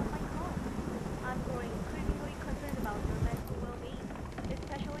 I'm growing critically concerned about your mental well-being,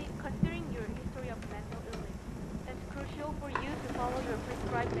 especially considering your history of mental illness. It's crucial for you to follow your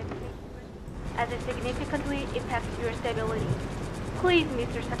prescribed medication as it significantly impacts your stability. Please,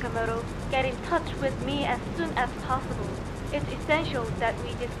 Mr. Sakamoto, get in touch with me as soon as possible. It's essential that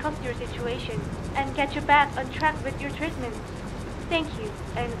we discuss your situation and get you back on track with your treatment. Thank you,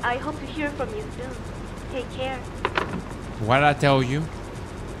 and I hope to hear from you soon. Take care. What I tell you?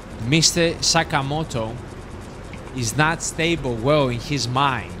 Mr. Sakamoto is not stable well in his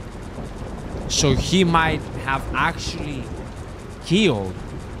mind. So he might have actually killed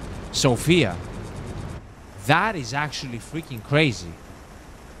Sophia. That is actually freaking crazy.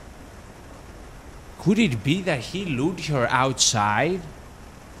 Could it be that he lured her outside?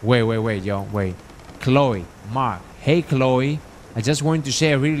 Wait, yo, wait. Chloe, Mark. Hey, Chloe. I just wanted to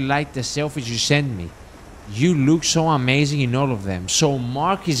say I really like the selfies you sent me. You look so amazing in all of them. So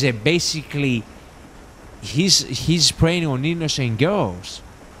Mark is basically... He's preying on innocent girls.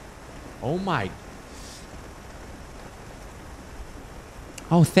 Oh my...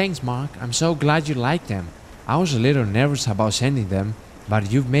 Oh, thanks, Mark. I'm so glad you like them. I was a little nervous about sending them,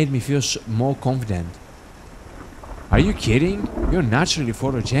 but you've made me feel more confident. Are you kidding? You're naturally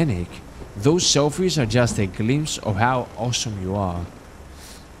photogenic. Those selfies are just a glimpse of how awesome you are.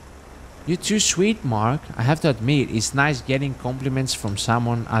 You're too sweet, Mark. I have to admit, it's nice getting compliments from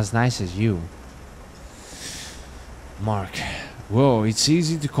someone as nice as you. Mark, whoa, it's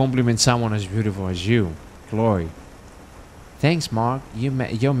easy to compliment someone as beautiful as you. Chloe. Thanks, Mark.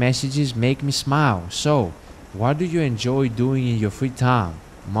 Your messages make me smile. So, what do you enjoy doing in your free time,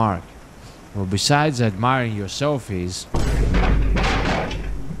 Mark? Well, besides admiring your selfies...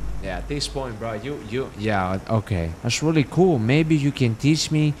 Yeah, at this point, bro, yeah, okay. That's really cool. Maybe you can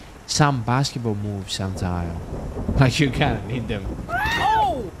teach me some basketball moves sometime. Like, you kind of need them.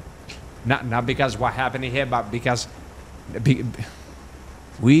 Oh! Not because what happened here, but because...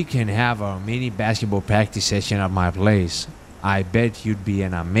 We can have a mini basketball practice session at my place. I bet you'd be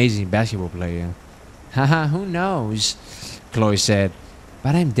an amazing basketball player. Haha, who knows? Chloe said.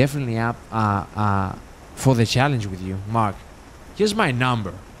 But I'm definitely up for the challenge with you, Mark. Here's my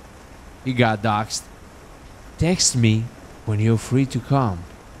number. You got doxed. Text me when you're free to come.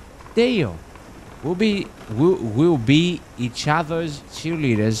 Deal. We'll be each other's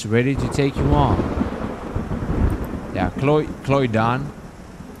cheerleaders, ready to take you on. Yeah, Chloe Dunn.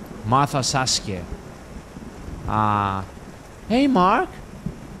 Martha Saskia. Hey, Mark.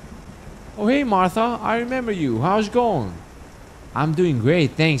 Oh, hey, Martha. I remember you. How's it going? I'm doing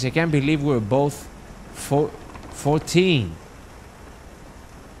great, thanks. I can't believe we're both 14.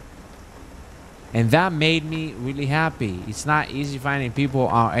 And that made me really happy. It's not easy finding people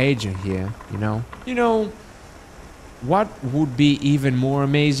our age in here, you know? You know, what would be even more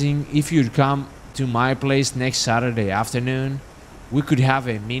amazing if you'd come to my place next Saturday afternoon? We could have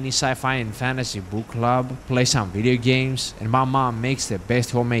a mini sci-fi and fantasy book club, play some video games, and my mom makes the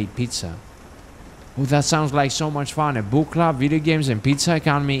best homemade pizza. Oh, that sounds like so much fun. A book club, video games, and pizza?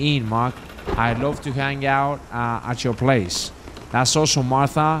 Count me in, Mark. I'd love to hang out at your place. That's also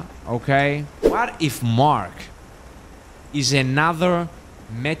Martha, okay? What if Mark is another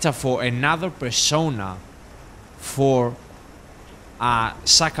metaphor, another persona for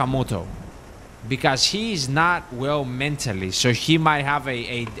Sakamoto? Because he is not well mentally, so he might have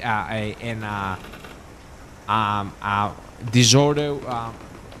a disorder.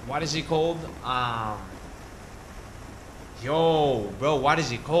 What is it called? Yo, bro, what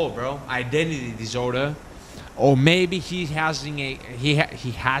is it called, bro? Identity disorder, or maybe he has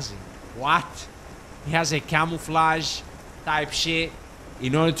a camouflage type shit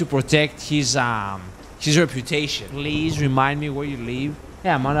in order to protect his reputation. Please remind me where you live.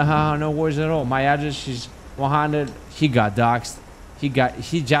 Yeah, man, no worries at all. My address is 100. He got doxxed.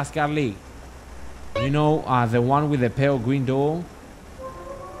 He just got leaked. You know, the one with the pale green door?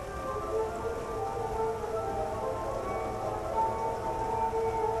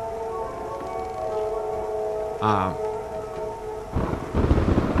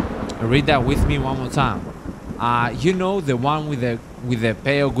 Read that with me one more time. You know the one with the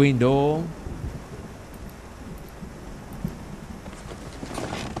pale green door?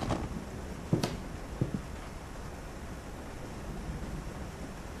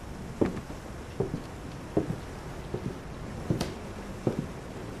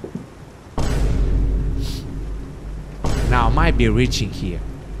 Now, I might be reaching here.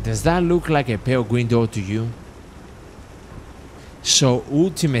 Does that look like a pale green door to you? So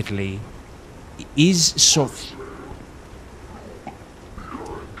ultimately, is Sophia...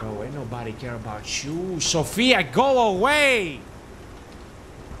 Bro, ain't nobody care about you. Sophia, go away!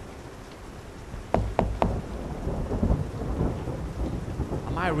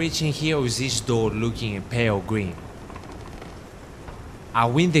 Am I reaching here or is this door looking a pale green? Are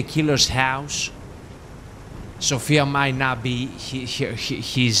we in the killer's house? Sophia might not be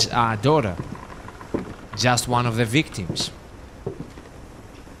his daughter, just one of the victims.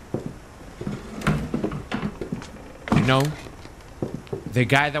 You know, the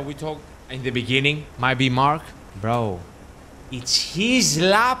guy that we talked in the beginning might be Mark. Bro, it's his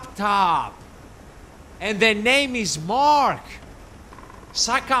laptop. And the name is Mark.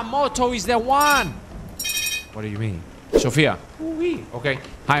 Sakamoto is the one. What do you mean? Sophia. Ooh-wee. Okay.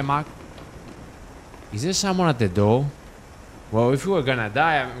 Hi, Mark. Is there someone at the door? Well, if we were gonna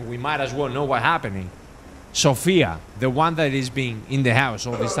die, we might as well know what's happening. Sophia, the one that is being in the house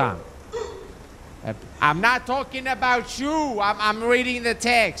all this time. I'm not talking about you. I'm reading the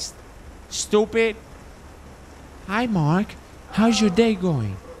text. Stupid. Hi, Mark. How's your day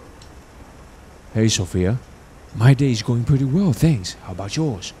going? Hey, Sophia. My day is going pretty well, thanks. How about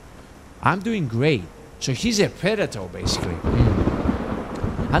yours? I'm doing great. So he's a predator, basically.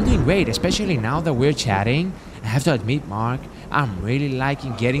 I'm doing great, especially now that we're chatting. I have to admit, Mark, I'm really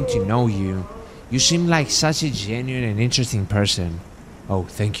liking getting to know you. You seem like such a genuine and interesting person. Oh,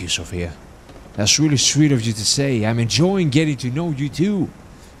 thank you, Sophia. That's really sweet of you to say. I'm enjoying getting to know you too.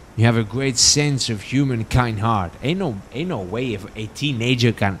 You have a great sense of humor and kind heart. Ain't no way if a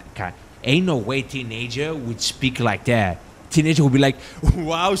teenager ain't no way teenager would speak like that. Teenager would be like,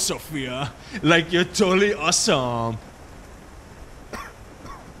 wow, Sophia, like you're totally awesome.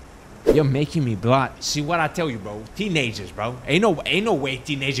 You're making me blush. See what I tell you, bro? Teenagers, bro. Ain't no way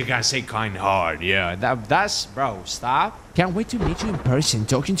teenager can say kind hard. Yeah, that's bro. Stop. Can't wait to meet you in person.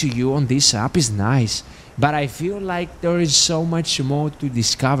 Talking to you on this app is nice, but I feel like there is so much more to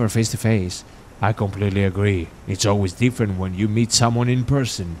discover face to face. I completely agree. It's always different when you meet someone in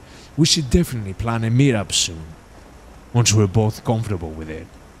person. We should definitely plan a meetup soon, once we're both comfortable with it.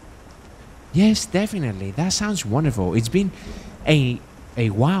 Yes, definitely. That sounds wonderful. It's been a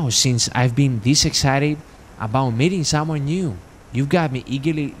while since I've been this excited about meeting someone new. You've got me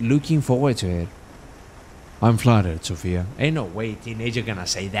eagerly looking forward to it. I'm flattered, Sophia. Ain't no way teenager gonna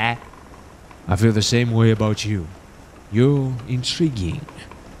say that. I feel the same way about you. You're intriguing,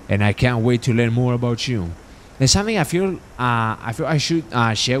 and I can't wait to learn more about you. There's something I feel I should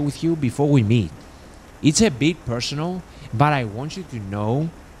share with you before we meet. It's a bit personal, but I want you to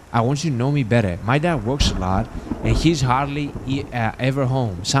know me better. My dad works a lot, and he's hardly ever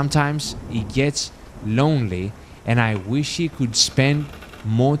home. Sometimes he gets lonely, and I wish he could spend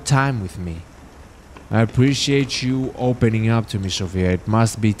more time with me. I appreciate you opening up to me, Sophia. It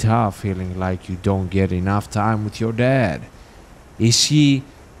must be tough feeling like you don't get enough time with your dad. Is he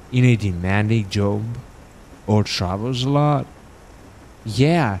in a demanding job or travels a lot?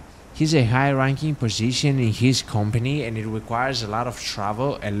 Yeah. He's a high-ranking position in his company, and it requires a lot of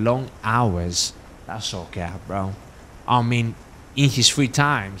travel and long hours. That's okay, bro. I mean, in his free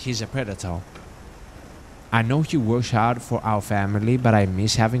time, he's a predator. I know he works hard for our family, but I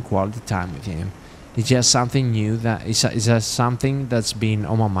miss having quality time with him. It's just something new it's just something that's been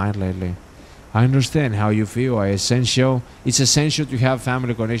on my mind lately. I understand how you feel. It's essential to have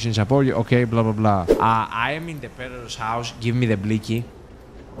family connections support you. Okay, blah blah blah. I am in the predator's house. Give me the blicky.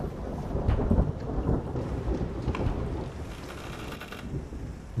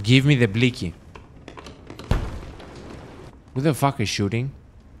 Give me the blicky. Who the fuck is shooting?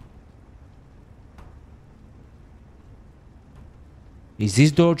 Is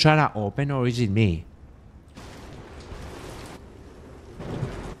this door trying to open or is it me?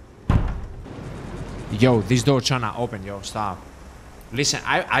 Yo, this door trying to open, yo, stop. Listen,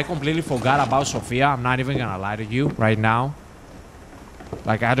 I completely forgot about Sophia. I'm not even gonna lie to you right now.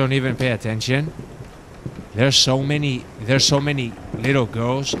 Like, I don't even pay attention. There's so many little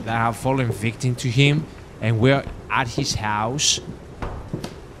girls that have fallen victim to him, and we're at his house.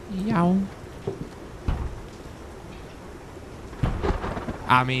 Yow.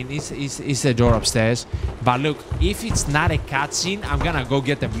 I mean, it's the door upstairs. But look, if it's not a cutscene, I'm gonna go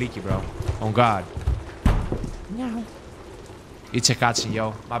get the blicky, bro. On God. No. It's a cutscene,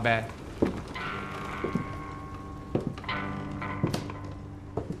 yo. My bad.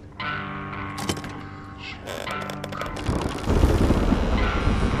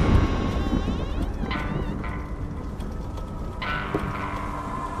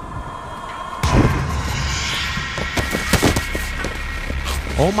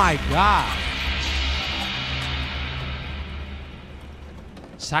 Oh my God.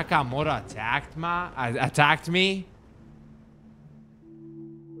 Sakamoto attacked me.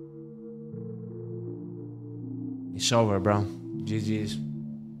 It's over, bro. GG's.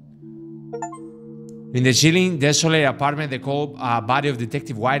 In the chilling, desolate apartment, the cold body of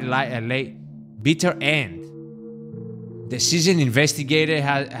Detective White lay bitter end. The seasoned investigator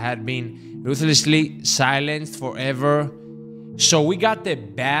had been ruthlessly silenced forever. So we got the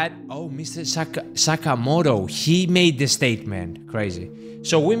bad. Oh, Mr. Sakamoto, he made the statement. Crazy.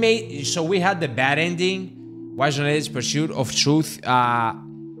 So we had the bad ending. Wise journalist's pursuit of truth.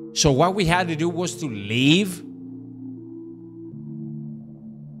 So what we had to do was to leave.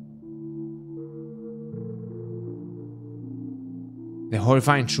 The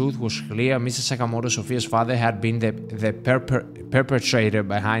horrifying truth was clear. Mr. Sakamoto, Sophia's father, had been the perpetrator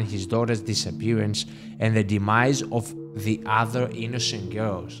behind his daughter's disappearance and the demise of the other innocent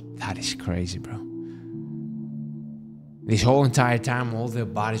girls. That is crazy, bro. This whole entire time, all their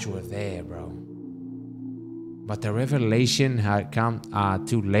bodies were there, bro. But the revelation had come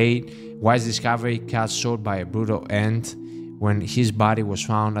too late. White's discovery cut short by a brutal end when his body was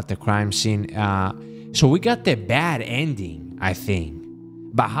found at the crime scene. So we got the bad ending, I think.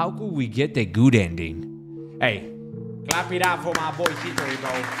 But how could we get the good ending? Hey, clap it up for my boy Hitory, bro.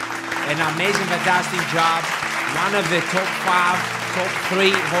 An amazing, fantastic job. One of the top 5, top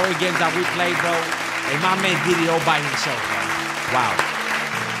 3 horror games that we played, bro. And my man did it all by himself, bro. Wow.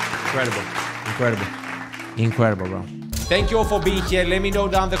 Incredible, bro. Thank you all for being here. Let me know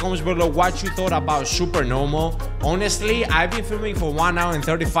down in the comments below what you thought about Supernormal. Honestly, I've been filming for 1 hour and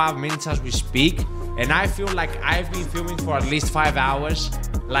 35 minutes as we speak. And I feel like I've been filming for at least 5 hours.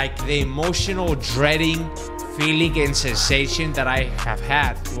 Like the emotional dreading feeling and sensation that I have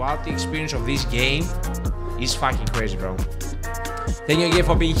had throughout the experience of this game is fucking crazy, bro. Thank you again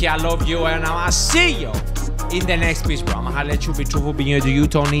for being here. I love you, and I'll see you in the next piece, bro. I'ma let you be truthful, being able to do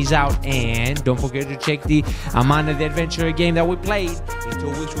Tony's out, and don't forget to check the Amanda the Adventure game that we played. In 2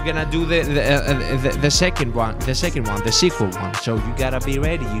 weeks, we're gonna do the second one, the sequel one. So you gotta be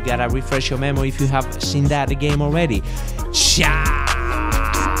ready. You gotta refresh your memory if you have seen that game already. Ciao.